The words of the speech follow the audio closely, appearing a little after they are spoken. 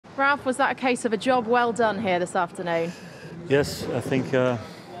Ralph, was that a case of a job well done here this afternoon? Yes, I think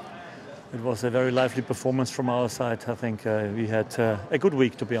it was a very lively performance from our side. I think we had a good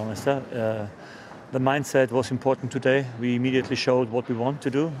week, to be honest. The mindset was important today. We immediately showed what we want to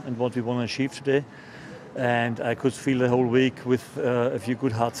do and what we want to achieve today. And I could feel the whole week with a few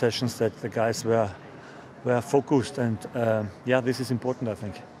good hard sessions that the guys were focused. And yeah, this is important, I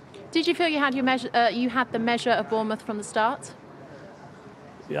think. Did you feel you had the measure of Bournemouth from the start?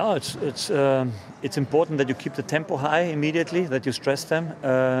 Yeah, it's important that you keep the tempo high immediately, that you stress them.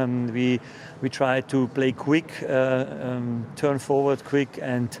 We try to play quick, turn forward quick,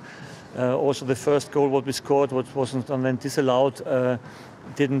 and also the first goal what we scored, what wasn't and then disallowed,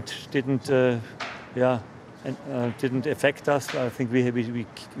 didn't affect us. I think we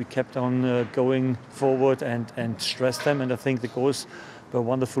kept on going forward and stressed them, and I think the goals were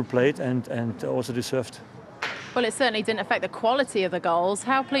wonderful played and also deserved. Well, it certainly didn't affect the quality of the goals.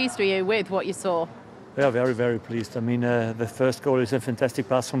 How pleased were you with what you saw? We are very, very pleased. I mean, the first goal is a fantastic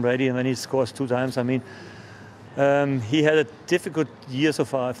pass from Reddy, and then he scores 2 times. I mean, he had a difficult year so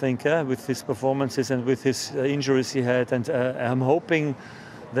far, I think, with his performances and with his injuries he had. And I'm hoping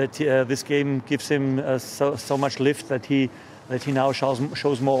that this game gives him so much lift that he now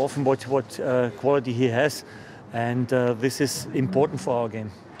shows more often what quality he has. And this is important for our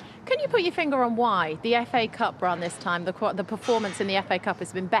game. Can you put your finger on why the FA Cup run this time, the performance in the FA Cup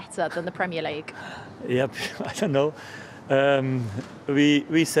has been better than the Premier League? Yep, I don't know.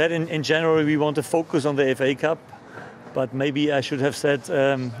 We said in January we want to focus on the FA Cup, but maybe I should have said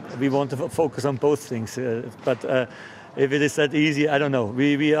we want to focus on both things. But if it is that easy, I don't know.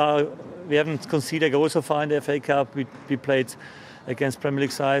 We haven't conceded a goal so far in the FA Cup. We played against Premier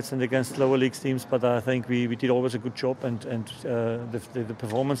League sides and against lower league teams, but I think we did always a good job, and the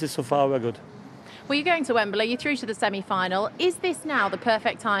performances so far were good. Well, you're going to Wembley, you're through to the semi-final. Is this now the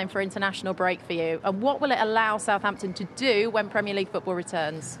perfect time for international break for you? And what will it allow Southampton to do when Premier League football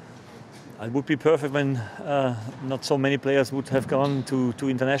returns? It would be perfect when not so many players would have gone to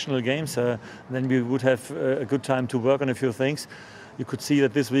international games. Then we would have a good time to work on a few things. You could see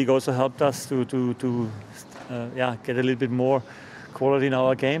that this week also helped us to get a little bit more quality in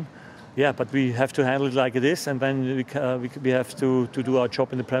our game. Yeah, but we have to handle it like it is, and then we have to do our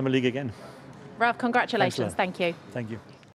job in the Premier League again. Ralph, congratulations. Thank you. Thank you.